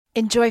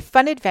Enjoy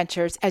fun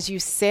adventures as you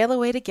sail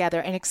away together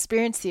and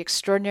experience the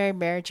extraordinary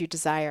marriage you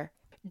desire.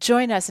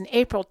 Join us in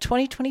April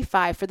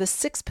 2025 for the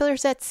Six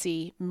Pillars at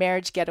Sea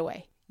Marriage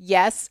Getaway.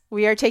 Yes,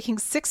 we are taking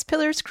 6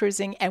 Pillars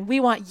cruising, and we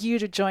want you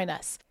to join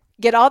us.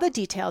 Get all the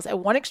details at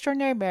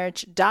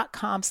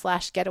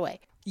oneextraordinarymarriage.com/getaway.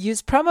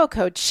 Use promo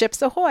code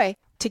SHIPSAHOY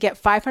to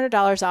get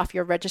 $500 off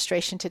your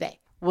registration today.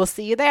 We'll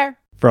see you there.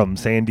 From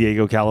San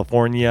Diego,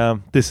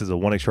 California, this is a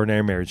One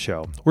Extraordinary Marriage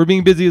show. Where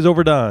being busy is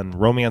overdone,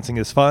 romancing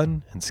is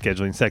fun, and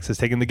scheduling sex is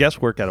taking the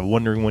guesswork out of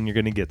wondering when you're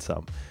going to get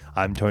some.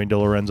 I'm Tony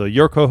DeLorenzo,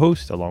 your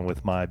co-host, along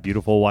with my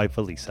beautiful wife,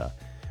 Elisa.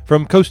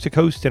 From coast to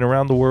coast and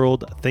around the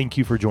world, thank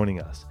you for joining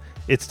us.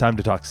 It's time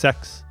to talk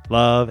sex,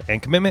 love,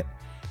 and commitment.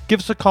 Give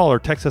us a call or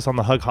text us on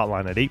the HUG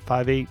hotline at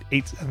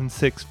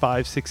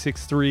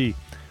 858-876-5663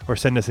 or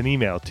send us an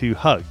email to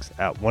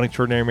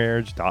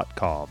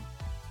hugs@oneextraordinarymarriage.com.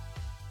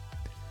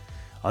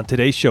 On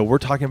today's show, we're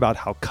talking about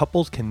how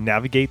couples can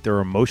navigate their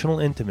emotional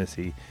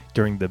intimacy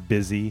during the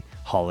busy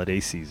holiday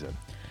season.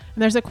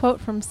 And there's a quote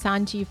from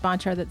Sanjeev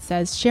Banchar that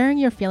says, sharing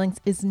your feelings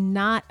is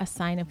not a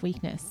sign of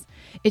weakness.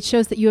 It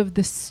shows that you have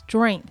the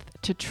strength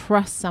to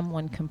trust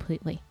someone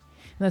completely.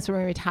 And that's what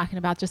we're going to be talking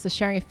about, just the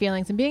sharing of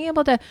feelings and being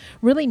able to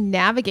really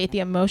navigate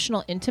the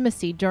emotional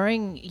intimacy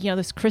during,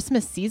 this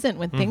Christmas season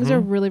when things are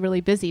really,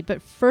 really busy.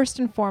 But first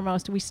and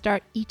foremost, we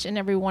start each and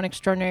every One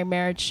Extraordinary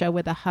Marriage show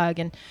with a hug.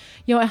 And,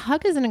 a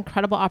hug is an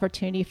incredible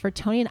opportunity for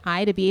Tony and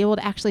I to be able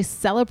to actually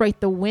celebrate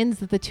the wins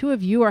that the two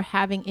of you are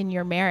having in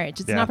your marriage.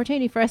 It's an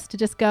opportunity for us to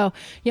just go,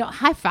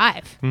 high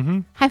five.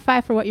 High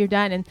five for what you've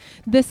done. And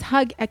this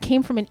hug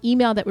came from an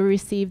email that we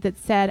received that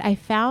said, I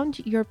found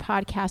your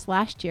podcast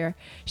last year,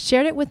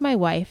 shared it with my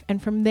wife,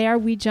 and from there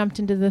we jumped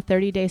into the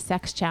 30-day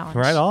sex challenge.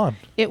 Right on.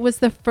 It was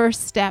the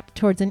first step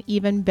towards an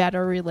even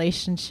better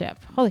relationship.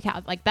 Holy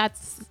cow,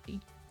 that's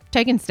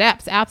taking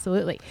steps.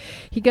 Absolutely.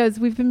 He goes,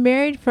 we've been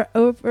married for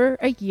over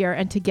a year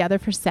and together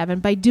for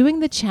 7. By doing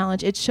the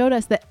challenge, it showed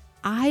us that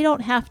I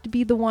don't have to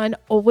be the one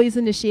always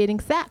initiating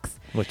sex.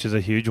 Which is a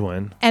huge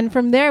win. And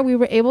from there, we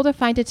were able to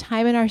find a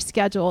time in our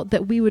schedule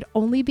that we would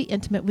only be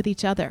intimate with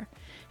each other.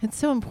 It's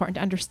so important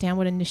to understand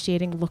what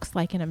initiating looks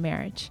like in a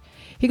marriage.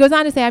 He goes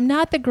on to say, I'm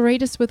not the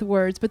greatest with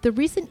words, but the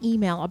recent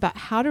email about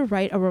how to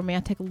write a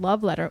romantic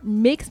love letter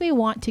makes me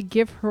want to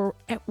give her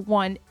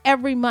one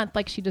every month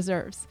like she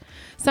deserves.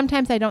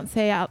 Sometimes I don't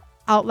say out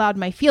loud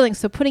my feelings,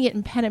 so putting it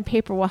in pen and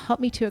paper will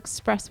help me to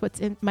express what's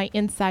in my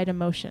inside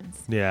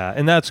emotions. Yeah,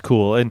 and that's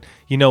cool. And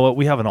you know what?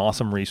 We have an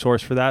awesome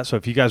resource for that. So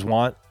if you guys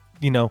want,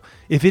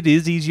 if it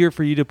is easier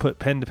for you to put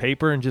pen to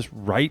paper and just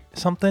write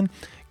something,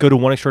 go to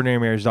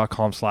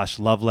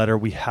oneextraordinarymarriage.com/love letter.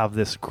 We have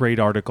this great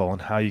article on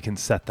how you can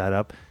set that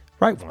up.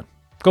 Write one.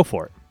 Go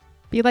for it.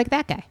 Be like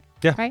that guy.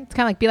 Yeah. Right? It's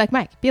kind of like be like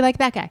Mike. Be like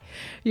that guy.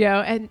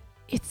 And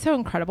it's so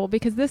incredible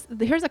because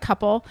here's a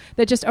couple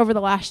that just over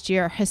the last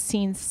year has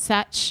seen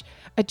such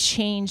a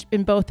change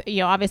in both,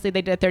 obviously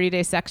they did a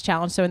 30-day sex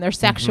challenge, so in their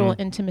sexual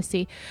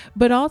intimacy,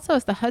 but also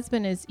as the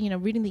husband is,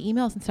 reading the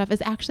emails and stuff,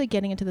 is actually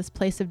getting into this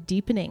place of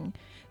deepening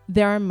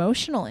their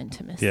emotional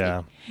intimacy.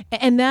 Yeah.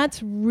 And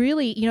that's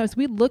really, as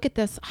we look at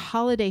this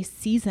holiday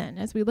season,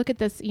 as we look at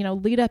this,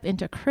 lead up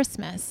into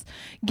Christmas,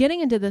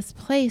 getting into this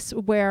place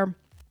where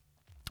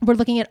we're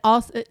looking at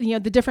all, the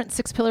different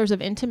 6 pillars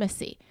of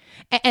intimacy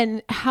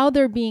and how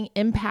they're being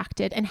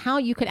impacted and how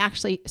you could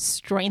actually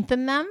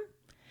strengthen them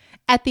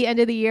at the end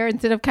of the year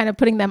instead of kind of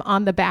putting them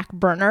on the back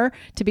burner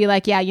to be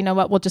like, yeah, you know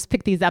what, we'll just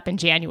pick these up in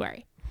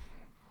January.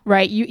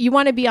 Right? You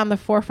want to be on the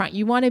forefront.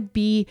 You want to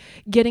be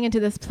getting into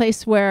this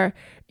place where,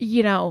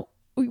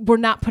 we're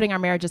not putting our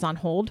marriages on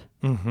hold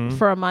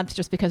for a month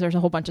just because there's a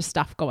whole bunch of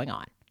stuff going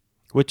on.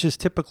 Which is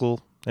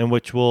typical and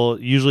which will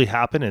usually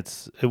happen.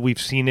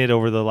 We've seen it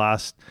over the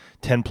last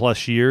 10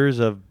 plus years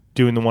of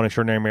doing the One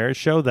Extraordinary Marriage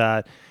show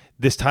that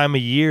this time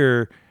of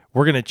year,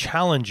 we're going to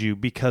challenge you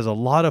because a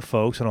lot of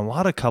folks and a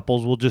lot of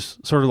couples will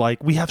just sort of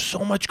like, we have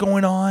so much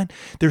going on.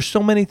 There's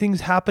so many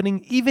things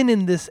happening, even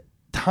in this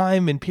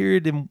time and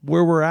period and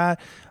where we're at.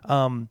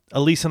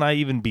 Elise and I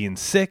even being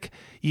sick,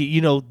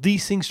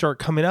 these things start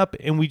coming up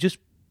and we just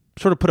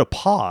sort of put a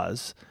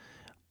pause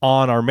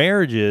on our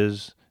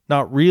marriages,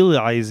 not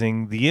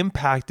realizing the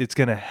impact it's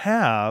going to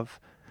have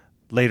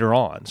later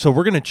on. So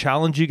we're going to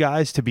challenge you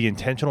guys to be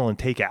intentional and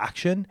take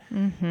action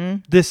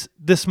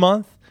this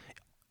month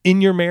in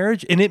your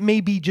marriage. And it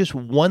may be just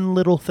one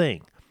little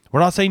thing.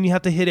 We're not saying you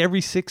have to hit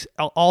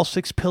all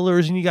 6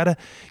 pillars and you got to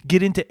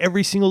get into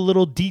every single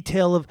little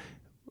detail of,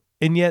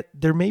 and yet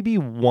there may be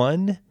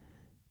one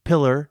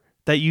pillar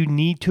that you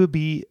need to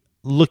be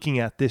looking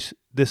at this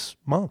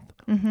month.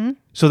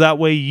 So that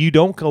way you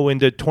don't go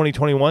into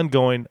 2021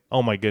 going,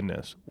 oh my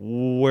goodness,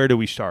 where do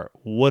we start?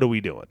 What are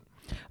we doing?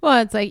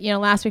 Well, it's like,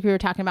 last week we were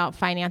talking about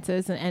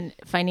finances and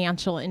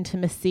financial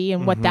intimacy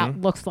and what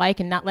that looks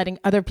like and not letting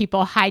other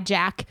people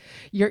hijack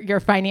your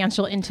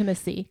financial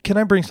intimacy. Can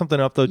I bring something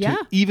up though? Yeah.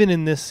 Too? Even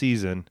in this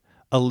season,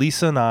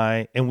 Elisa and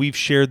I, and we've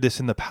shared this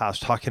in the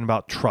past, talking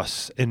about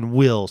trusts and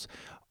wills.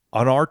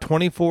 On our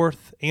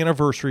 24th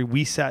anniversary,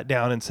 we sat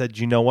down and said,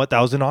 you know what? That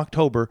was in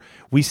October.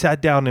 We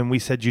sat down and we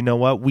said, you know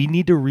what? We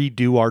need to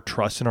redo our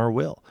trust and our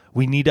will.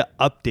 we need to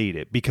update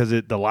it because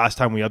the last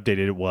time we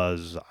updated it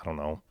was, I don't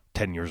know,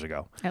 10 years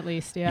ago. At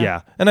least, yeah.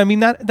 Yeah. And I mean,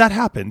 that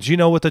happens,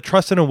 with a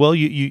trust and a will,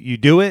 you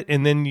do it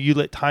and then you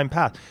let time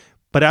pass.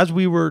 But as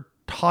we were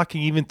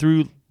talking, even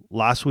through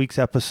last week's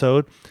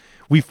episode,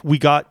 we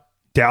got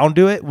down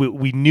to it.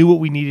 We knew what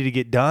we needed to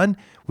get done.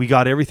 We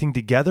got everything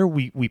together.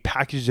 We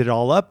packaged it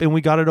all up and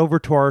we got it over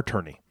to our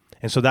attorney.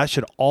 And so that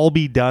should all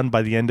be done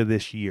by the end of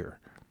this year.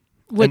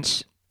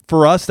 Which, and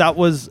for us, that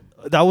was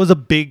a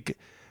big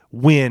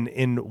win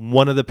in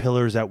one of the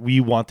pillars that we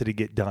wanted to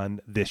get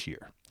done this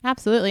year.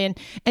 absolutely. And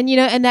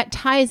and that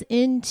ties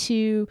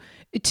into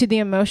the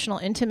emotional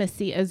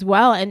intimacy as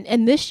well.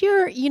 And this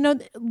year,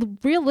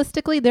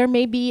 realistically, there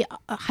may be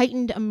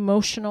heightened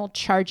emotional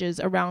charges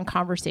around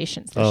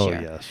conversations this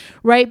year. Yes.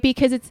 Right?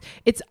 Because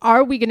it's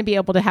are we going to be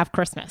able to have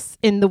Christmas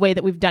in the way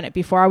that we've done it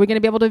before? Are we going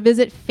to be able to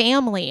visit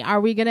family?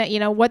 Are we going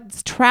to,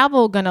 what's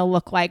travel going to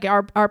look like?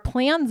 Are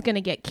plans going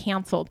to get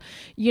canceled?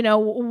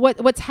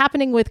 What's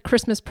happening with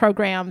Christmas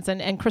programs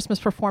and Christmas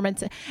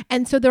performance?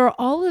 And so there are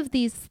all of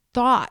these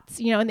thoughts,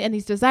 and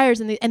these desires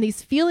and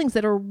these feelings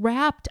that are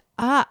wrapped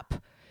up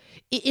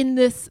in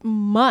this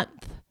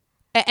month.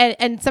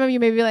 And some of you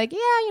may be like,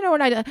 yeah, we're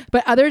not,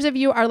 but others of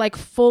you are like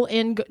full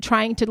in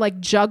trying to like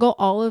juggle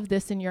all of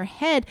this in your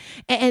head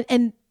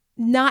and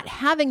not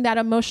having that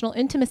emotional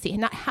intimacy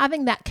and not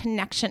having that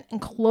connection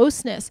and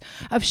closeness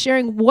of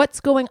sharing what's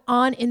going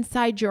on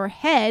inside your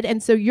head.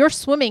 And so you're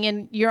swimming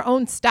in your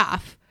own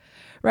stuff,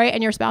 right?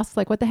 And your spouse is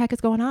like, what the heck is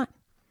going on?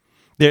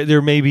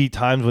 There may be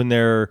times when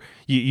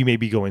you may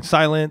be going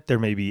silent. There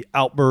may be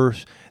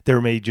outbursts.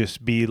 There may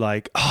just be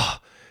like,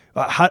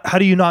 how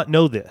do you not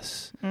know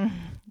this?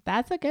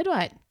 That's a good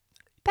one.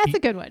 That's a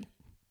good one.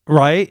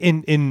 Right?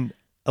 And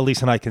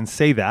Elise and I can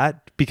say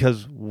that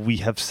because we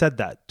have said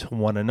that to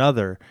one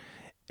another.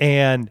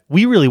 And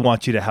we really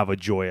want you to have a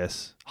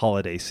joyous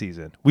holiday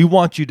season. We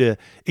want you to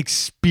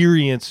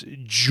experience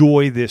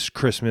joy this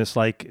Christmas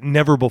like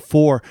never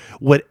before,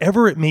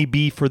 whatever it may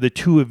be for the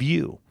two of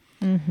you.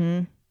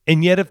 Mm-hmm.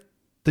 And yet, if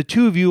the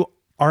two of you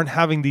aren't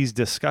having these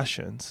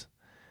discussions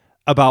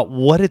about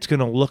what it's going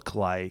to look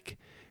like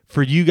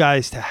for you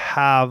guys to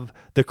have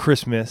the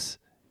Christmas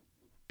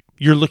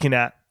you're looking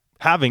at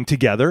having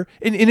together,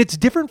 and it's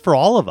different for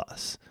all of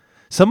us.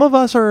 Some of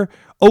us are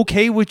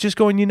okay with just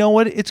going, you know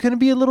what, it's going to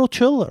be a little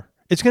chiller.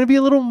 It's going to be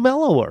a little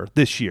mellower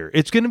this year.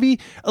 It's going to be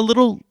a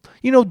little,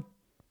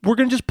 we're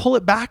going to just pull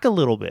it back a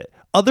little bit.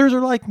 Others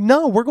are like,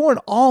 no, we're going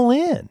all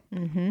in.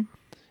 Mm-hmm.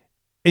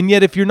 And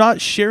yet, if you're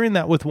not sharing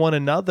that with one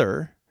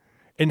another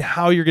and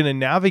how you're going to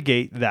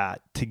navigate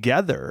that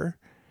together,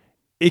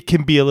 it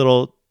can be a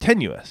little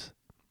tenuous.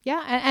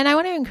 Yeah. And I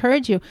want to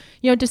encourage you,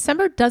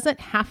 December doesn't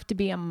have to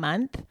be a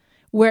month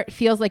where it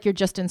feels like you're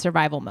just in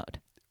survival mode.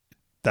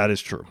 That is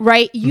true.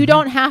 Right? You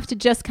don't have to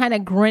just kind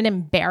of grin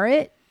and bear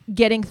it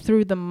getting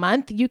through the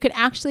month. You could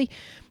actually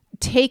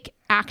take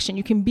action.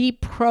 You can be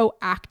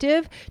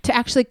proactive to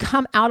actually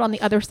come out on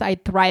the other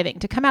side thriving,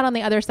 to come out on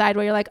the other side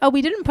where you're like, oh,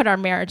 we didn't put our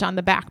marriage on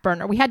the back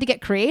burner. We had to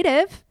get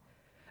creative.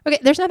 Okay,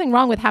 there's nothing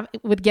wrong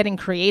with getting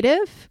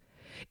creative.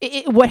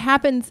 What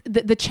happens,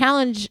 the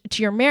challenge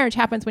to your marriage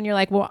happens when you're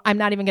like, well, I'm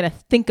not even going to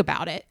think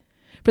about it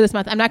for this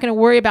month. I'm not going to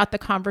worry about the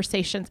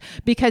conversations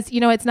because,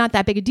 it's not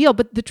that big a deal.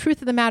 But the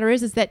truth of the matter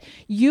is that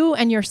you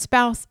and your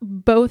spouse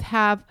both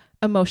have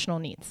emotional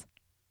needs.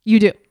 You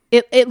do.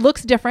 It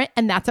looks different,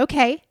 and that's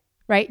okay.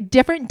 Right?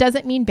 Different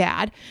doesn't mean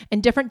bad,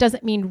 and different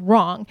doesn't mean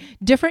wrong.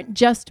 Different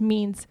just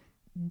means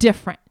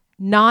different,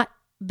 not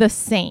the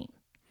same.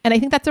 And I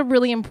think that's a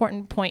really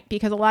important point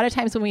because a lot of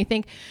times when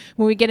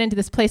we get into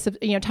this place of,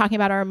 talking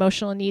about our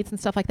emotional needs and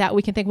stuff like that,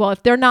 we can think, well,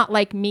 if they're not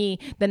like me,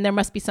 then there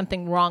must be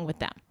something wrong with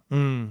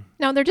them.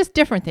 No, they're just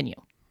different than you.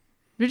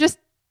 They're just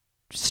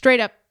straight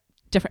up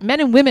different.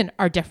 Men and women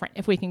are different,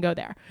 if we can go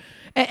there.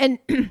 And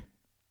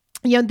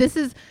this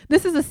is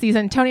a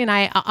season. Tony and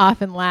I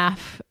often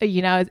laugh,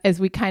 as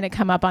we kind of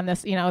come up on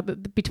this,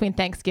 between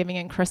Thanksgiving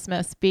and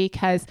Christmas,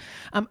 because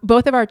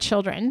both of our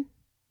children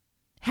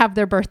have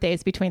their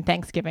birthdays between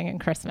Thanksgiving and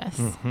Christmas.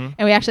 Mm-hmm.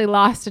 And we actually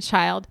lost a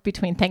child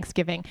between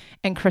Thanksgiving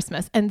and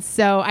Christmas. And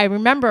so I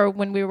remember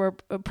when we were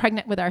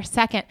pregnant with our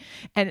second,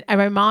 and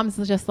my mom's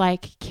just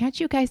like, can't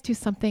you guys do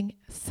something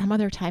some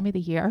other time of the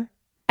year?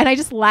 And I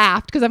just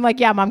laughed because I'm like,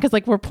 yeah, Mom, because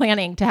we're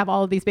planning to have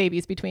all of these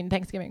babies between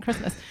Thanksgiving and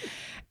Christmas.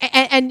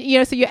 And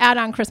so you add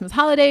on Christmas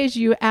holidays,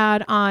 you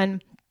add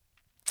on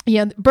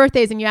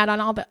birthdays, and you add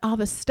on all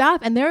the stuff.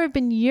 And there have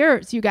been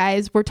years, you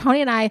guys, where Tony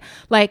and I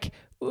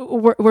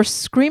we're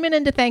screaming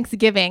into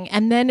Thanksgiving,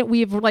 and then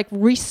we've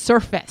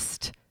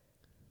resurfaced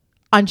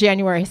on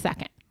January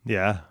 2nd.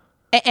 Yeah.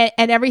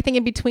 And everything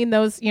in between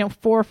those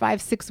 4, 5,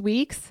 6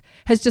 weeks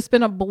has just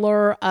been a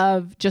blur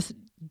of just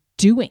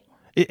doing.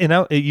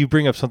 And you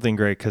bring up something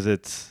great because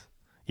it's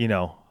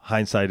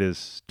hindsight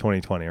is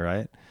 2020,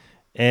 right?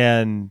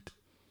 And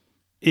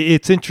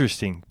it's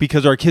interesting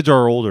because our kids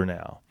are older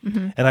now,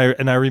 mm-hmm.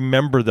 and I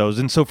remember those.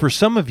 And so for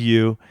some of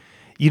you,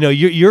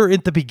 you're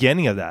at the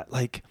beginning of that,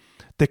 like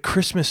the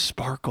Christmas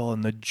sparkle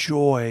and the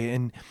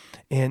joy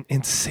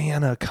and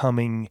Santa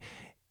coming,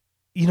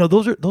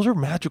 those are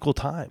magical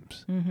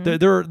times.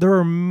 There are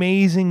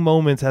amazing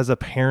moments as a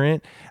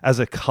parent, as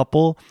a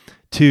couple,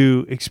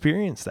 to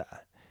experience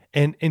that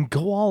and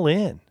go all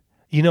in.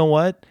 You know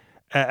what?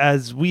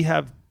 As we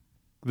have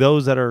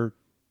those that are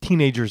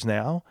teenagers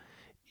now,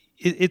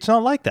 it's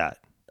not like that.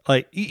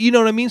 Like, you know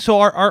what I mean? So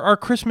our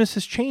Christmas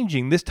is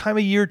changing. This time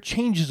of year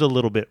changes a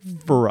little bit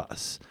for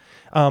us,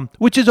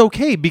 which is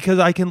okay, because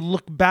I can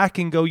look back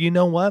and go, you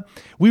know what?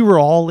 We were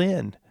all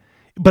in.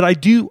 But I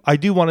do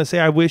want to say,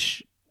 I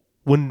wish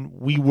when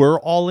we were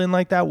all in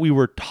like that, we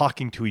were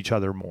talking to each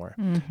other more.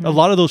 A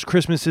lot of those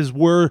Christmases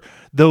were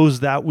those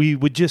that we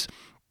would just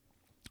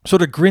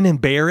sort of grin and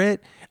bear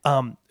it,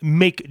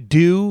 make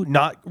do,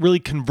 not really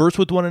converse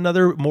with one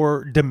another,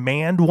 more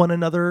demand one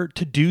another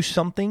to do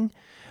something,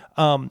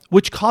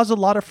 which caused a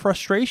lot of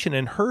frustration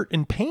and hurt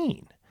and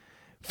pain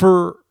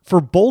for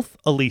both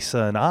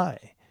Elisa and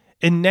I.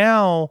 And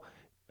now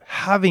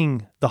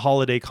having the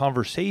holiday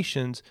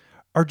conversations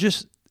are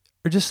just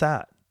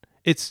that.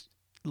 It's,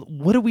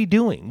 what are we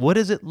doing? What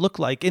does it look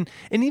like? And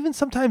even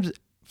sometimes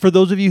for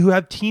those of you who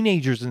have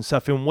teenagers and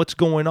stuff and what's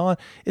going on,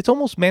 it's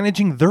almost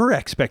managing their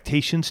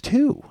expectations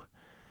too.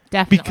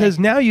 Definitely. Because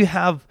now you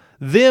have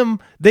them,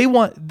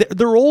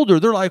 they're older.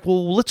 They're like,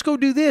 well, let's go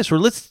do this, or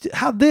let's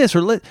have this,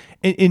 or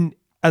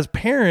as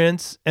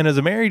parents and as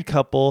a married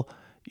couple,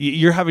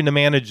 you're having to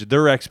manage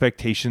their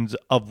expectations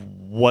of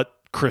what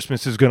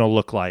Christmas is going to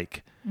look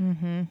like.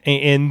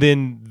 And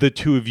then the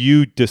two of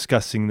you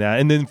discussing that.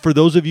 And then for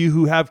those of you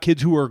who have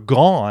kids who are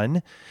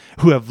gone,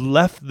 who have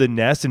left the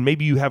nest, and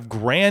maybe you have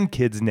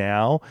grandkids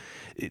now,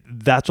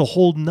 that's a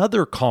whole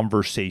nother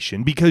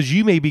conversation, because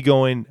you may be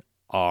going,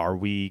 are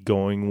we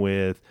going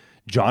with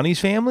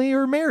Johnny's family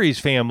or Mary's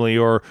family,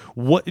 or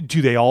what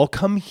do they all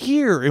come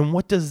here? And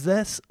what does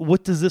this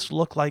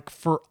look like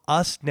for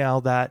us now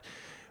that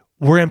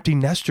we're empty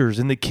nesters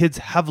and the kids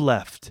have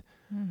left,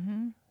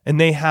 and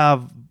they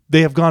have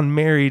gone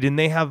married, and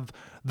they have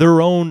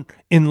their own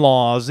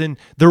in-laws and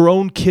their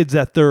own kids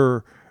that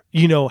they're,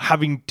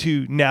 having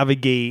to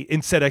navigate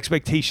and set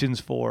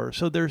expectations for.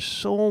 So there's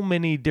so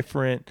many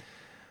different,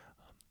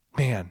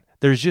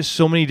 there's just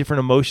so many different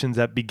emotions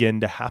that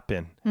begin to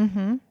happen.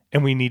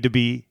 And we need to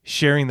be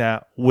sharing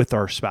that with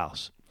our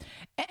spouse.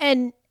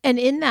 And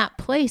in that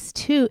place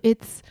too,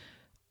 it's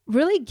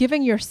really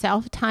giving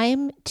yourself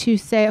time to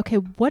say, okay,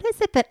 what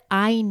is it that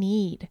I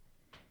need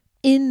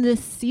in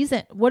this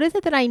season? What is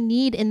it that I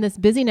need in this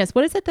busyness?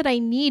 What is it that I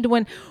need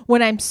when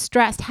I'm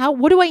stressed?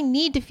 What do I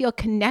need to feel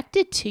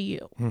connected to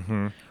you?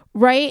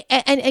 Right?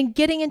 And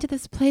getting into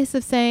this place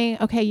of saying,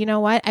 okay, you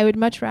know what? I would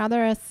much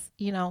rather us,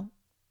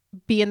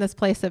 be in this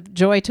place of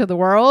joy to the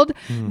world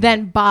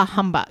than bah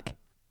humbug.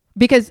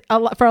 Because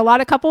for a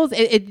lot of couples,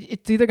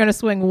 it's either going to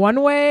swing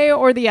one way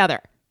or the other.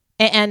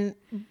 And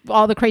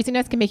all the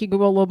craziness can make you go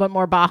a little bit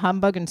more bah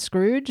humbug and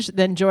Scrooge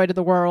than joy to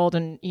the world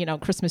and,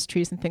 Christmas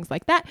trees and things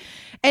like that.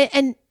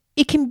 And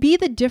it can be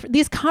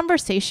these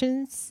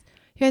conversations,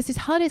 you guys, these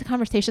holiday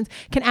conversations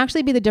can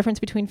actually be the difference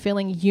between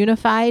feeling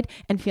unified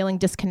and feeling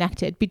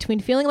disconnected, between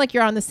feeling like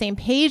you're on the same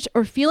page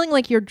or feeling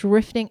like you're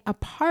drifting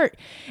apart.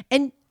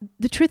 And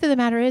the truth of the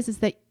matter is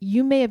that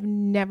you may have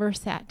never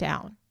sat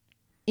down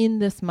in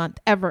this month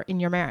ever in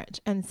your marriage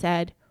and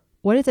said,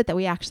 what is it that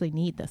we actually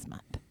need this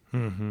month?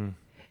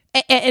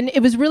 And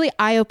it was really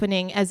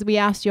eye-opening as we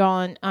asked you all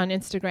on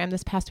Instagram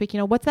this past week,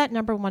 what's that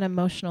number one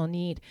emotional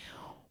need?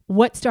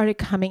 What started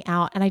coming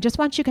out? And I just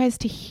want you guys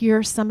to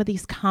hear some of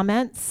these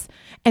comments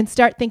and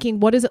start thinking,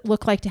 what does it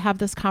look like to have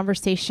this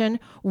conversation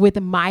with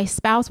my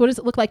spouse? What does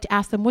it look like to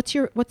ask them, what's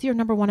your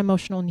number one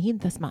emotional need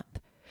this month?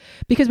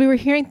 Because we were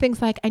hearing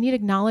things like, I need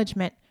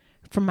acknowledgement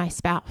from my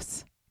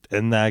spouse.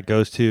 And that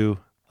goes to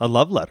a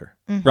love letter,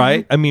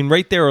 right? I mean,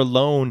 right there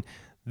alone,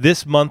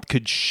 this month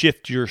could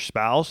shift your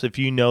spouse if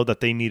you know that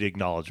they need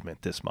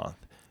acknowledgement this month.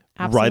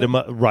 Absolutely.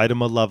 Write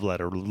them a love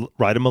letter,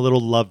 write them a little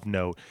love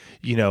note,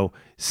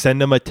 send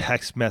them a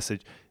text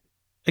message,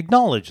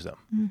 acknowledge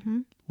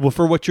them. Well,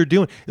 for what you're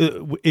doing.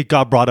 It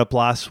got brought up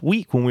last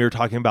week when we were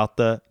talking about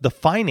the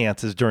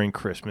finances during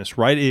Christmas,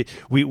 right?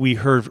 We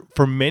heard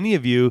from many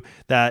of you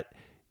that,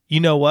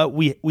 you know what,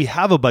 we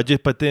have a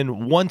budget, but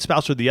then one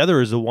spouse or the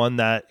other is the one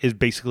that is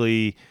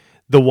basically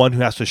the one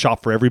who has to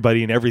shop for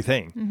everybody and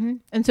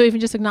everything. And so even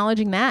just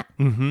acknowledging that,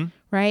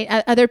 right?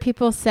 Other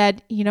people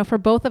said, for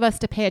both of us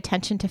to pay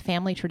attention to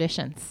family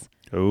traditions.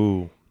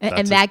 Oh,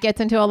 and that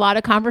gets into a lot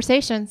of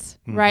conversations,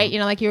 right?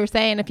 Like you were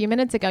saying a few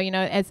minutes ago,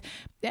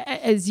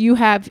 as you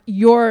have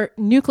your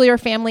nuclear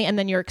family and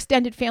then your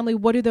extended family,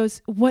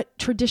 what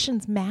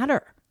traditions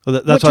matter?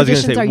 Well, that's what I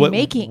was going to say. Are you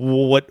making?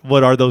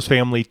 What are those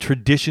family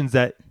traditions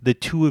that the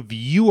two of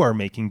you are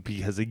making?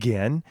 Because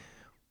again,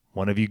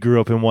 one of you grew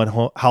up in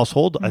one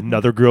household,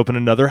 another grew up in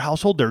another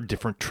household. There are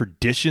different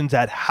traditions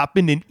that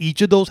happened in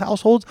each of those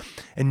households,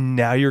 and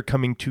now you're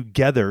coming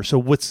together. So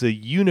what's the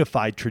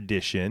unified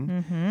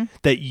tradition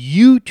that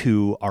you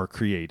two are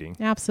creating?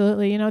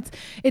 Absolutely.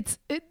 It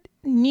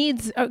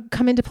needs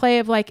come into play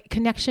of like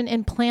connection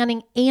and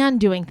planning and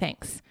doing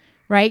things,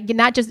 right?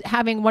 Not just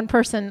having one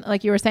person,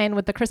 like you were saying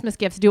with the Christmas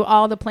gifts, do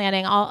all the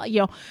planning,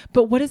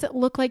 but what does it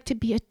look like to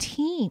be a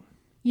team?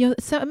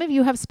 Some of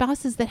you have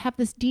spouses that have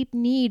this deep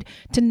need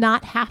to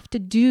not have to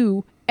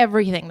do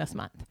everything this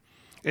month.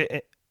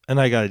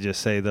 And I got to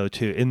just say, though,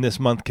 too, in this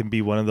month can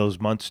be one of those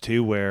months,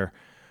 too, where,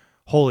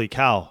 holy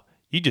cow,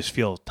 you just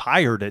feel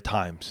tired at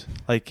times.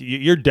 Like,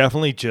 you're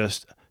definitely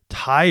just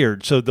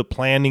tired. So the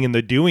planning and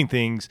the doing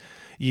things,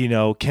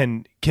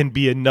 can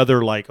be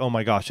another, like, oh,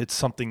 my gosh, it's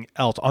something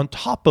else on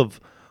top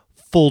of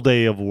full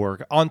day of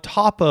work, on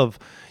top of,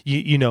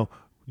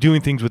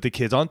 doing things with the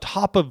kids, on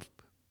top of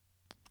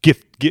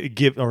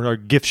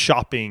gift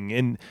shopping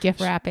and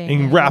gift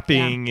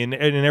wrapping and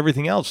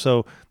everything else.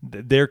 So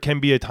there can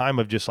be a time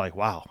of just like,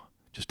 wow,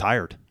 just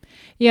tired.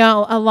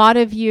 A lot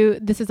of you,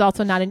 this is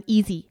also not an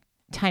easy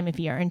time of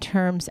year in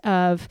terms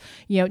of,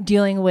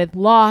 dealing with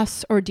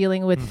loss or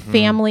dealing with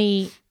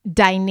family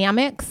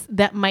dynamics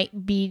that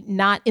might be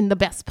not in the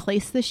best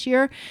place this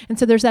year. And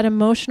so there's that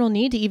emotional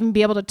need to even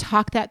be able to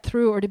talk that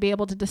through, or to be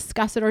able to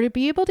discuss it, or to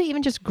be able to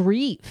even just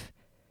grieve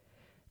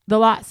the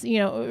loss.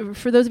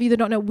 For those of you that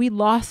don't know, we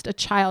lost a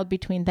child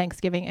between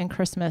Thanksgiving and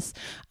Christmas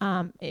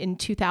in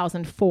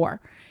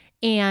 2004.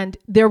 And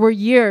there were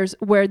years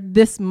where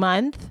this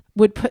month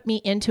would put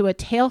me into a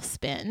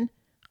tailspin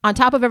on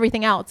top of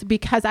everything else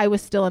because I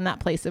was still in that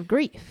place of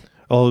grief.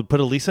 Oh, it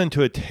put Elisa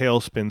into a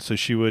tailspin, so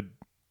she would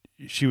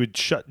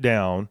shut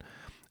down.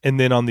 And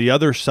then on the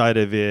other side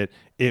of it,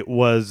 it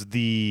was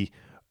the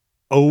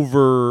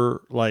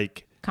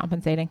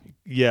compensating.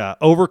 Yeah,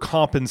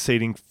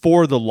 overcompensating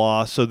for the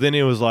loss. So then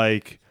it was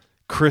like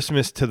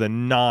Christmas to the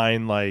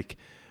 9, like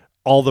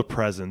all the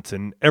presents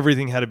and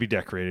everything had to be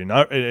decorated.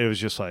 And it was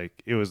just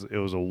like it was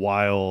a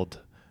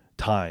wild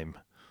time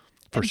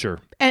for sure.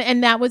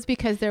 And that was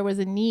because there was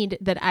a need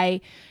that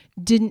I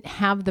didn't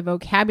have the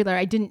vocabulary.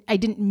 I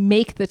didn't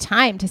make the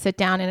time to sit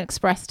down and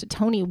express to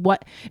Tony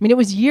it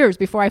was years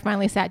before I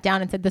finally sat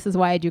down and said, this is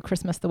why I do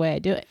Christmas the way I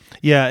do it.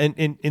 Yeah.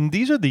 And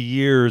these are the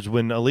years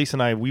when Elise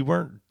and I, we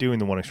weren't doing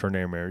the One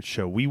Extraordinary Marriage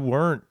show. We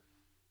weren't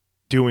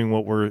doing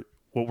what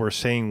we're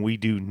saying we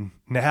do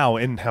now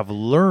and have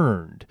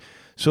learned.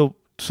 So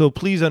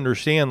please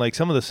understand, like,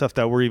 some of the stuff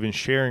that we're even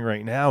sharing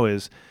right now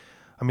is,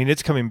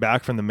 it's coming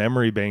back from the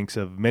memory banks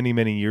of many,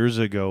 many years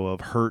ago of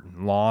hurt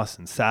and loss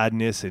and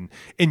sadness and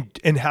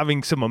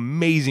having some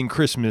amazing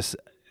Christmases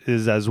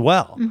as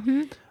well.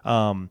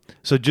 Mm-hmm.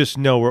 So just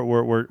know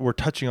we're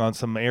touching on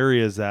some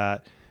areas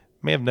that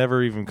may have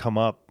never even come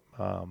up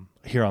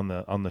here on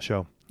the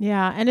show.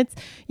 Yeah. And it's,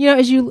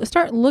 as you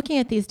start looking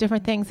at these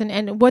different things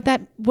and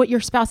what your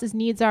spouse's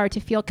needs are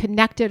to feel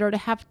connected or to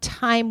have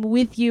time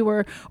with you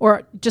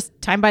or just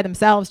time by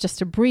themselves, just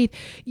to breathe,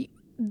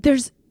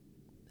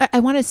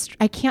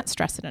 I can't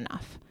stress it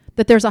enough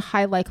that there's a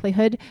high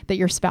likelihood that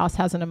your spouse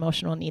has an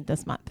emotional need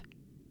this month.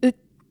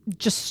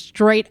 Just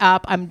straight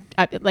up,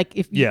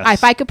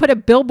 if I could put a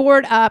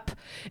billboard up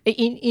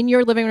in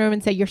your living room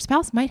and say your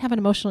spouse might have an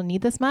emotional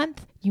need this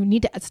month, you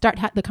need to start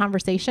the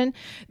conversation.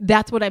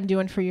 That's what I'm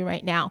doing for you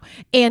right now.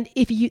 And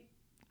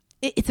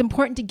it's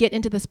important to get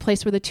into this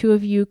place where the two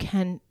of you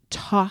can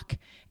talk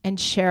and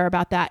share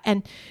about that.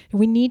 And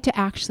we need to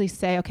actually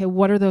say, okay,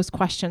 what are those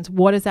questions?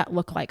 What does that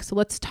look like? So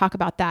let's talk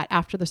about that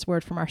after this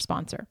word from our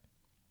sponsor.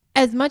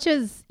 As much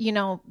as,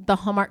 the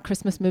Hallmark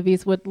Christmas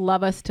movies would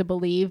love us to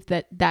believe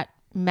that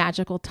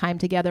magical time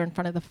together in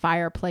front of the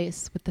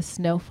fireplace with the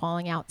snow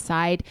falling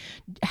outside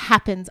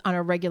happens on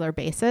a regular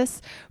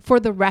basis, for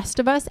the rest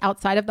of us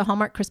outside of the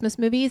Hallmark Christmas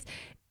movies,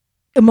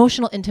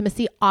 emotional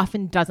intimacy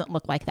often doesn't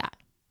look like that,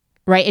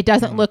 right? It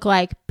doesn't look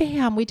like,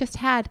 bam, we just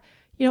had,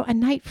 a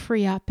night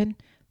free up and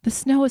the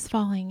snow is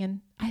falling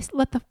and I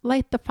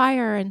light the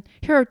fire and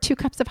here are 2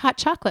 cups of hot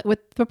chocolate with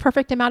the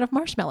perfect amount of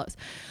marshmallows.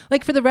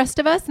 Like, for the rest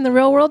of us in the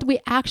real world, we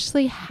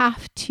actually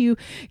have to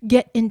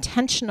get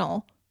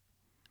intentional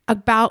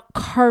about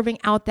carving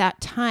out that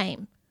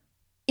time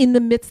in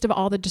the midst of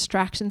all the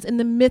distractions, in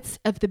the midst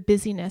of the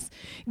busyness,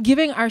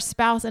 giving our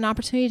spouse an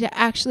opportunity to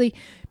actually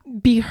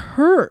be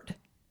heard.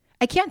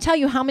 I can't tell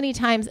you how many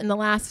times in the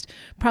last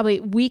probably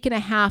week and a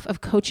half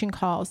of coaching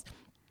calls,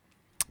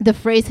 the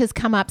phrase has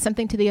come up,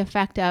 something to the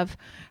effect of,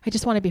 I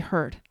just want to be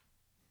heard.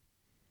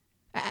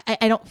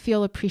 I don't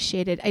feel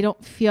appreciated. I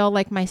don't feel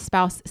like my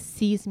spouse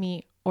sees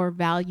me or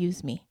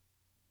values me.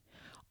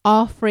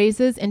 All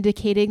phrases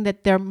indicating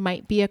that there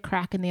might be a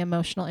crack in the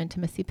emotional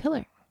intimacy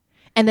pillar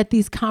and that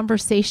these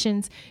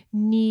conversations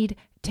need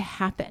to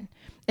happen.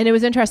 And it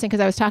was interesting because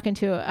I was talking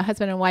to a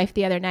husband and wife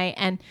the other night,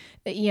 and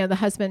the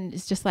husband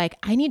is just like,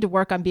 I need to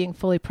work on being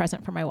fully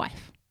present for my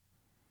wife.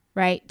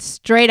 Right?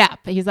 Straight up.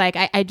 He's like,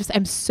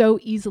 I'm so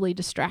easily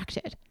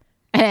distracted.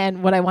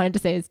 And what I wanted to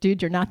say is,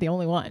 dude, you're not the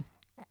only one.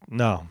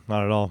 No,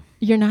 not at all.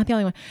 You're not the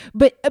only one.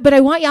 But I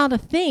want y'all to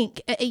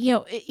think,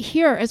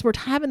 here as we're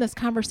having this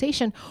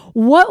conversation,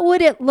 what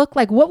would it look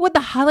like? What would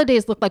the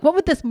holidays look like? What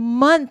would this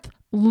month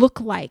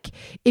look like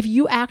if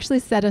you actually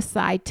set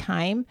aside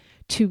time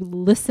to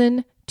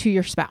listen to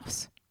your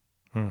spouse?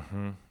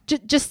 Mm-hmm.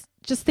 Just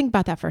think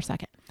about that for a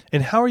second.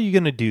 And how are you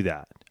going to do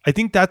that? I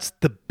think that's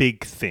the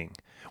big thing.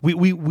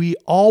 We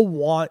all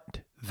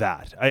want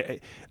that.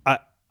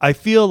 I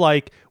feel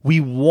like we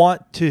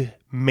want to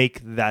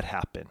make that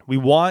happen. We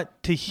want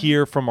to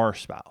hear from our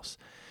spouse.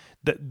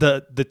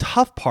 The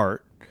tough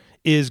part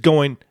is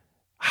going,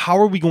 how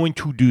are we going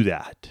to do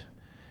that?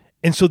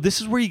 And so this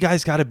is where you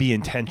guys got to be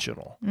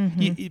intentional.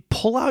 You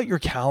pull out your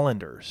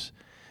calendars.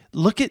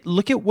 Look at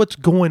what's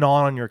going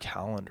on your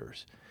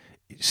calendars.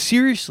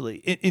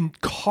 Seriously, and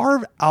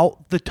carve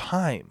out the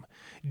time.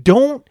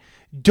 Don't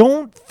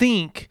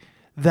think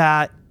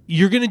that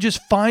you're going to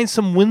just find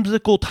some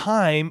whimsical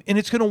time and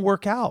it's going to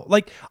work out.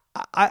 Like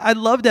I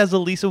loved as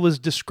Elisa was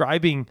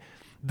describing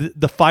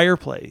the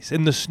fireplace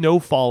and the snow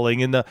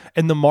falling and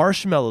the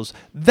marshmallows.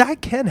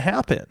 That can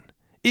happen.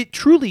 It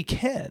truly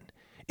can.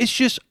 It's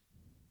just,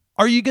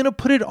 are you going to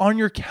put it on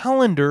your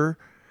calendar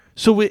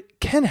so it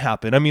can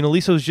happen? I mean,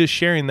 Elisa was just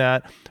sharing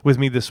that with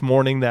me this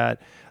morning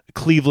that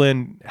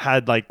Cleveland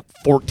had like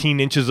 14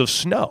 inches of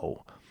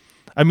snow.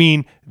 I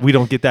mean, we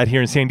don't get that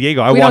here in San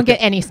Diego. We don't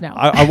get any snow.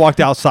 I walked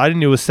outside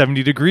and it was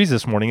 70 degrees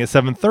this morning at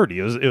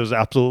 7:30. It was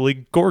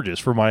absolutely gorgeous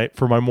for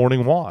my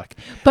morning walk.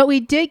 But we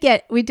did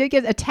get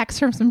a text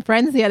from some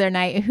friends the other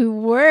night who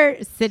were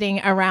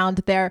sitting around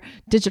their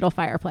digital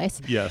fireplace.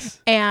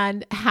 Yes.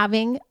 And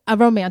having a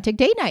romantic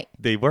date night.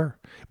 They were.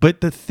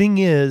 But the thing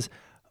is,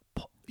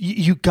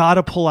 you got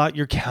to pull out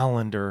your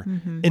calendar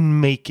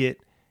and make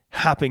it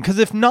happen. Because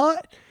if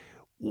not,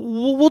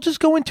 we'll just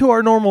go into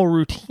our normal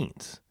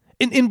routines.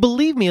 And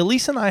believe me,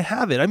 Elisa and I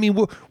have it. I mean,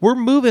 we're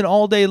moving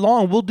all day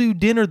long. We'll do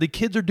dinner. The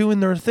kids are doing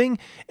their thing.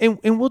 And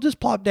we'll just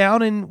plop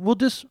down and we'll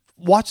just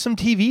watch some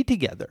TV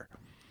together.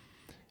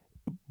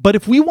 But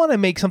if we want to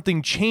make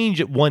something change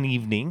at one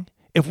evening,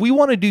 if we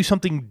want to do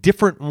something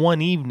different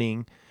one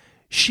evening,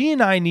 she and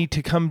I need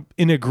to come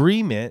in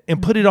agreement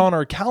and put it on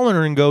our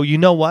calendar and go, you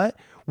know what?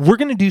 We're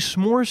going to do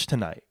s'mores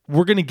tonight.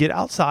 We're going to get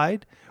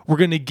outside. We're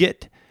going to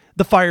get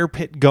the fire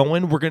pit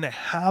going. We're going to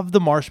have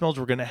the marshmallows.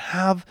 We're going to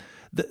have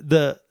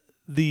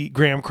the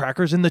graham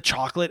crackers and the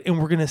chocolate, and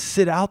we're going to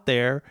sit out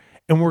there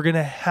and we're going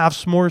to have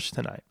s'mores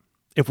tonight.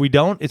 If we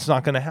don't, it's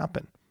not going to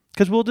happen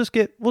because we'll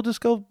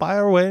just go by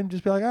our way and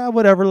just be like,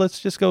 whatever. Let's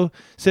just go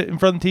sit in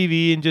front of the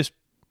TV and just,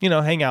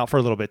 hang out for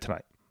a little bit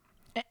tonight.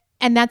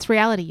 And that's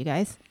reality, you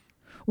guys.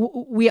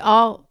 We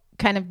all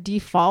kind of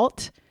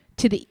default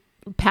to the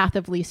path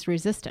of least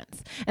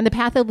resistance. And the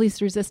path of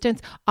least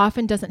resistance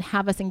often doesn't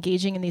have us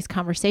engaging in these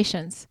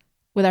conversations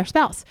with our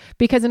spouse,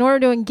 because in order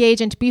to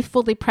engage and to be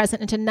fully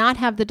present and to not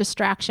have the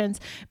distractions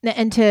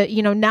and to,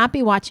 not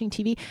be watching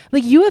TV,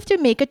 like you have to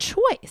make a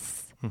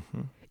choice.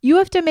 You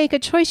have to make a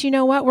choice. You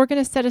know what? We're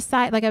going to set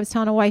aside, like I was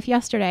telling a wife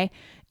yesterday,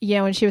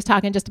 when she was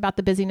talking just about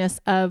the busyness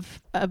of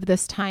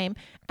this time.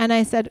 And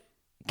I said,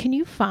 can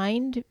you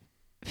find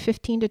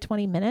 15 to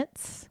 20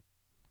 minutes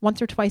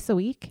once or twice a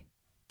week?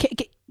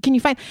 Can you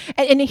find,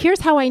 and here's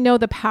how I know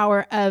the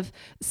power of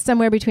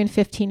somewhere between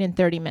 15 and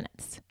 30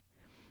 minutes.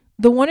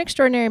 The One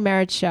Extraordinary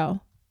Marriage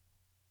show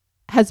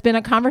has been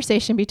a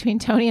conversation between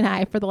Tony and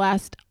I for the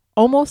last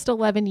almost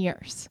 11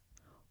 years.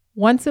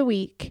 Once a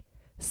week,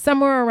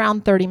 somewhere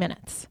around 30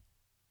 minutes.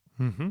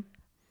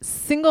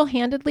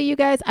 Single-handedly, you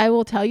guys, I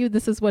will tell you,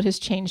 this is what has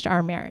changed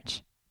our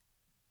marriage.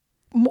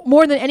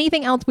 More than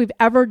anything else we've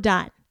ever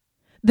done.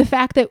 The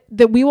fact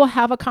that we will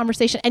have a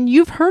conversation, and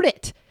you've heard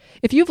it.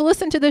 If you've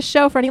listened to this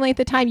show for any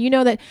length of time, you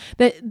know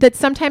that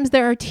sometimes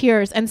there are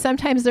tears and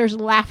sometimes there's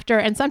laughter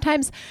and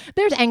sometimes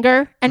there's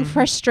anger and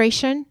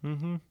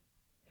frustration.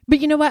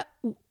 But you know what?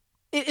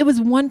 It was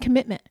one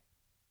commitment.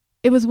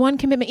 It was one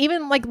commitment.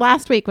 Even like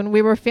last week when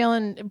we were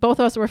both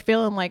of us were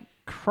feeling like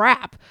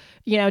crap,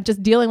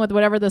 just dealing with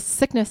whatever the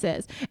sickness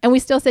is. And we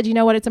still said, you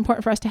know what? It's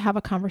important for us to have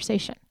a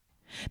conversation.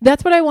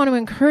 That's what I want to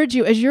encourage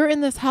you as you're in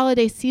this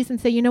holiday season.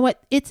 Say, you know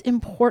what? It's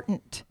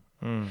important.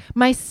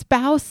 My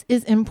spouse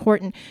is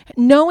important.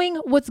 Knowing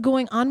what's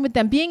going on with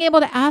them, being able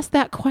to ask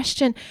that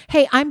question,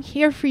 hey, I'm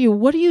here for you.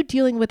 What are you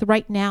dealing with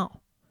right now?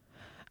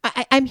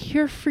 I'm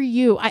here for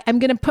you. I'm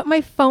going to put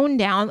my phone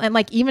down and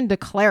like even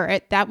declare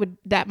it. That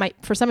might,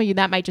 for some of you,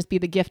 that might just be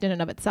the gift in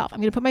and of itself. I'm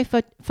going to put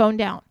my phone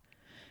down.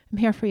 I'm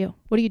here for you.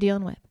 What are you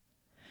dealing with?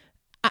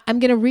 I'm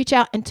going to reach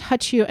out and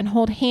touch you and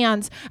hold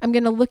hands. I'm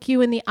going to look you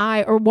in the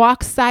eye or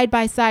walk side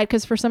by side.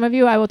 Because for some of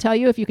you, I will tell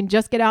you, if you can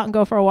just get out and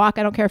go for a walk,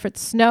 I don't care if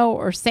it's snow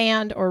or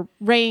sand or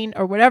rain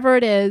or whatever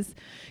it is,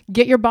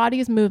 get your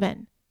bodies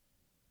moving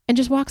and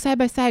just walk side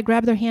by side,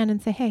 grab their hand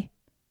and say, hey,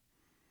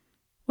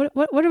 what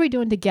are we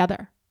doing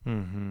together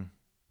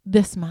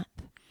this month?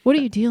 What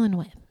are you dealing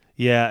with?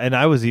 Yeah. And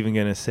I was even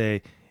going to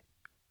say,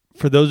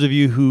 for those of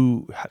you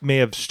who may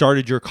have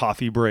started your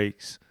coffee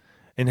breaks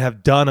and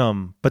have done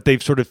them, but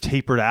they've sort of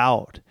tapered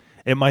out,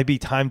 it might be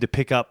time to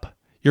pick up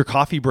your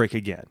coffee break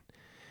again.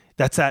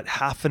 That's that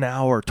half an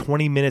hour,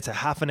 20 minutes, a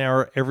half an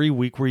hour every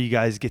week where you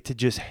guys get to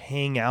just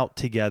hang out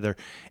together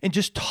and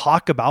just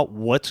talk about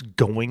what's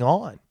going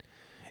on.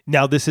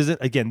 Now, this isn't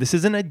a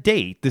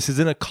date. This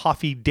isn't a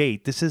coffee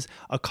date. This is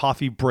a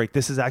coffee break.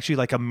 This is actually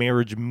like a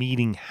marriage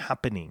meeting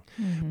happening.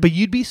 But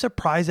you'd be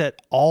surprised at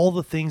all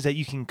the things that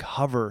you can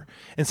cover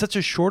in such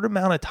a short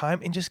amount of time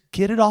and just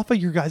get it off of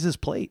your guys'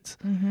 plates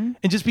and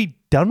just be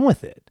done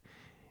with it.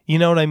 You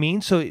know what I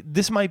mean? So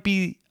this might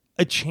be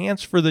a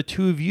chance for the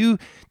two of you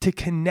to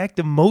connect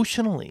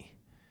emotionally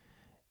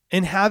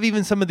and have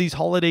even some of these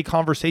holiday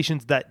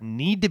conversations that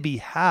need to be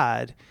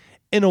had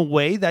in a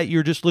way that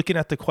you're just looking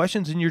at the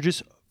questions and you're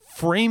just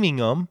framing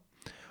them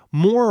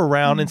more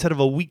around instead of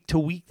a week to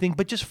week thing,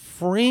 but just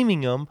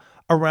framing them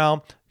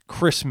around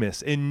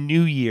Christmas and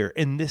New Year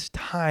in this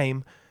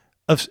time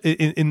of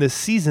in the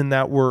season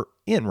that we're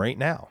in right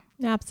now.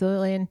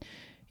 Absolutely. And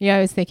I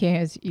was thinking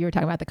as you were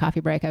talking about the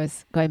coffee break, I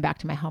was going back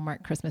to my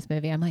Hallmark Christmas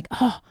movie. I'm like,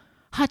 oh,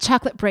 hot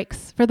chocolate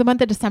breaks for the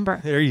month of December.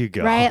 There you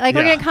go. Right? Like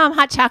we're going to call them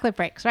hot chocolate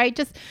breaks, right?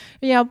 Just,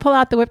 pull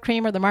out the whipped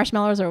cream or the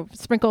marshmallows or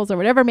sprinkles or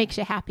whatever makes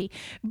you happy.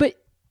 But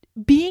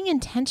being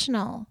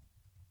intentional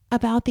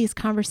about these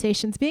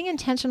conversations, being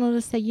intentional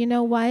to say, you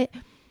know what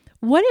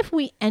if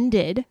we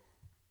ended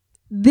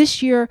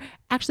this year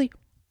actually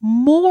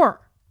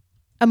more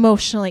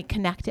emotionally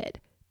connected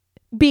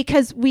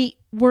because we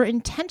were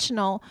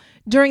intentional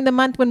during the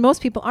month when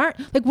most people aren't?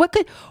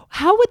 Like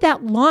how would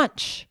that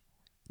launch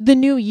the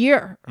new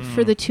year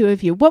for the two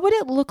of you? What would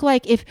it look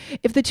like if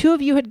the two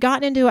of you had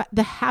gotten into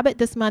the habit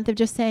this month of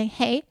just saying,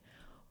 hey,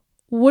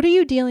 what are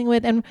you dealing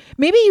with? And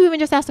maybe you even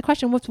just ask the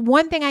question, what's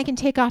one thing I can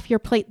take off your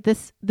plate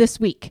this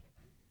week?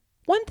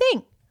 One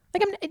thing.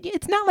 Like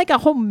it's not like a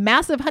whole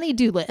massive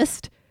honey-do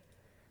list,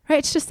 right?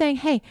 It's just saying,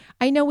 hey,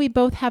 I know we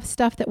both have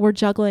stuff that we're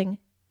juggling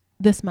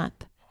this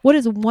month. What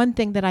is one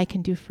thing that I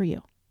can do for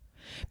you?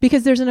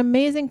 Because there's an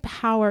amazing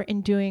power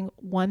in doing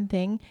one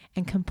thing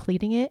and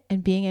completing it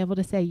and being able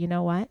to say, you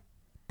know what,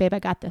 babe, I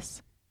got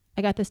this.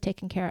 I got this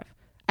taken care of.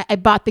 I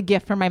bought the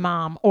gift for my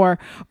mom, or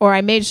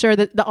I made sure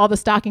that all the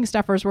stocking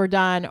stuffers were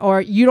done,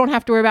 or you don't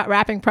have to worry about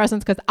wrapping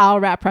presents because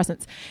I'll wrap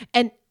presents.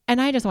 And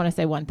I just want to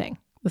say one thing.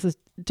 This is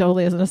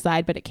totally as an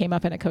aside, but it came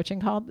up in a coaching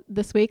call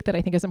this week that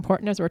I think is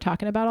important as we're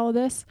talking about all of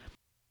this.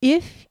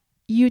 If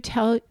you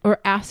tell or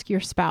ask your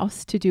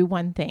spouse to do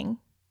one thing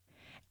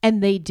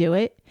and they do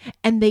it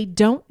and they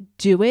don't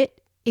do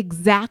it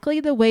exactly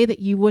the way that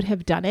you would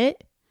have done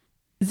it,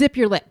 zip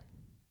your lip.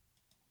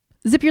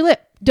 Zip your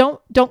lip.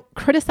 Don't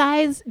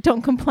criticize.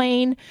 Don't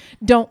complain.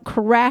 Don't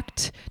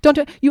correct.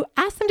 You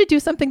asked them to do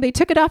something. They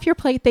took it off your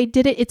plate. They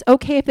did it. It's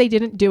okay if they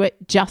didn't do it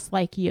just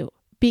like you,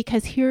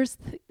 because here's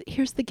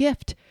the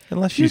gift.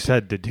 Unless you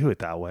said to do it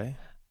that way.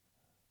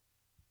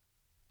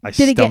 I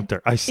stumped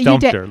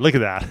her. Look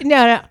at that.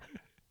 No.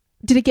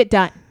 Did it get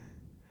done?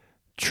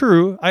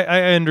 True.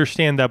 I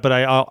understand that, but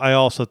I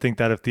also think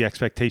that if the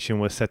expectation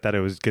was set that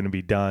it was going to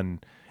be done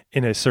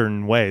in a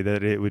certain way,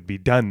 that it would be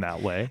done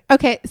that way.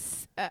 Okay.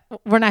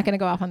 We're not going to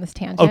go off on this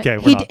tangent.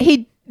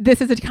 Okay.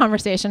 This is a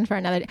conversation for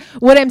another day.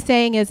 What I'm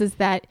saying is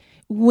that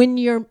when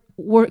your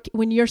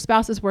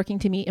spouse is working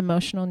to meet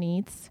emotional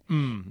needs,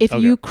 if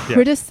you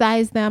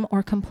criticize them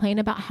or complain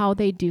about how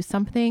they do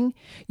something,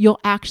 you'll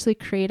actually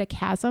create a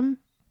chasm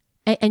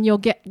and you'll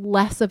get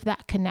less of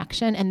that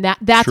connection. And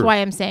that's why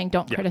I'm saying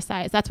don't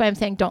criticize. That's why I'm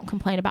saying don't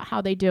complain about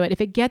how they do it.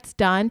 If it gets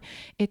done,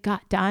 it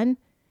got done.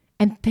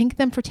 And thank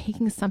them for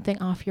taking something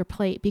off your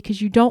plate,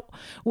 because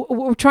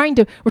we're trying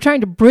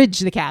to bridge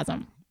the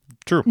chasm.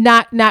 True.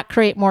 Not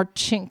create more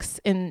chinks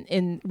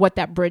in what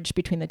that bridge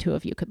between the two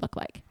of you could look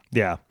like.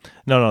 Yeah.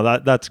 No,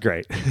 that's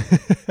great.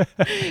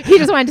 He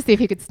just wanted to see if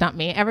he could stump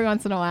me. Every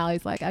once in a while,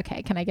 he's like,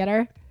 okay, can I get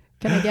her?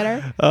 Can I get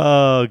her?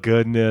 Oh,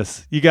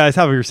 goodness. You guys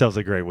have yourselves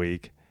a great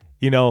week.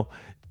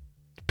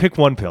 Pick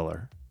one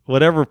pillar,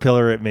 whatever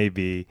pillar it may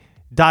be,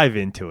 dive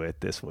into it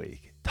this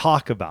week.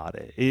 Talk about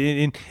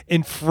it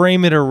and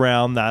frame it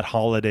around that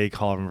holiday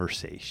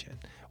conversation.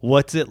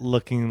 What's it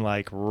looking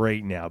like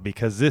right now?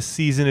 Because this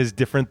season is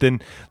different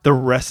than the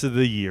rest of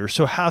the year.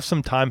 So have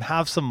some time,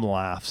 have some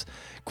laughs,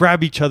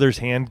 grab each other's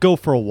hand, go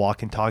for a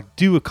walk and talk,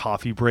 do a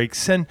coffee break,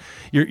 send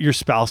your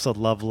spouse a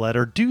love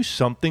letter, do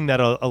something that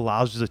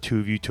allows the two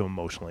of you to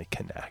emotionally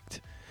connect.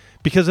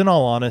 Because in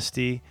all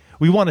honesty,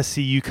 we want to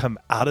see you come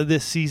out of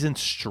this season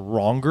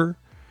stronger,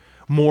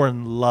 more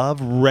in love,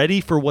 ready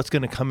for what's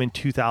going to come in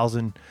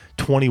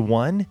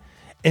 2021,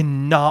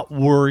 and not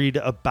worried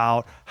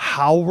about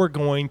how we're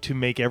going to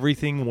make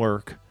everything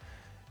work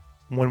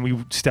when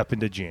we step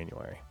into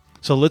January.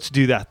 So let's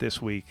do that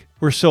this week.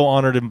 We're so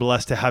honored and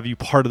blessed to have you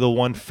part of the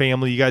One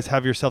family. You guys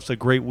have yourselves a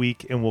great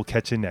week, and we'll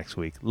catch you next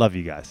week. Love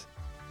you guys.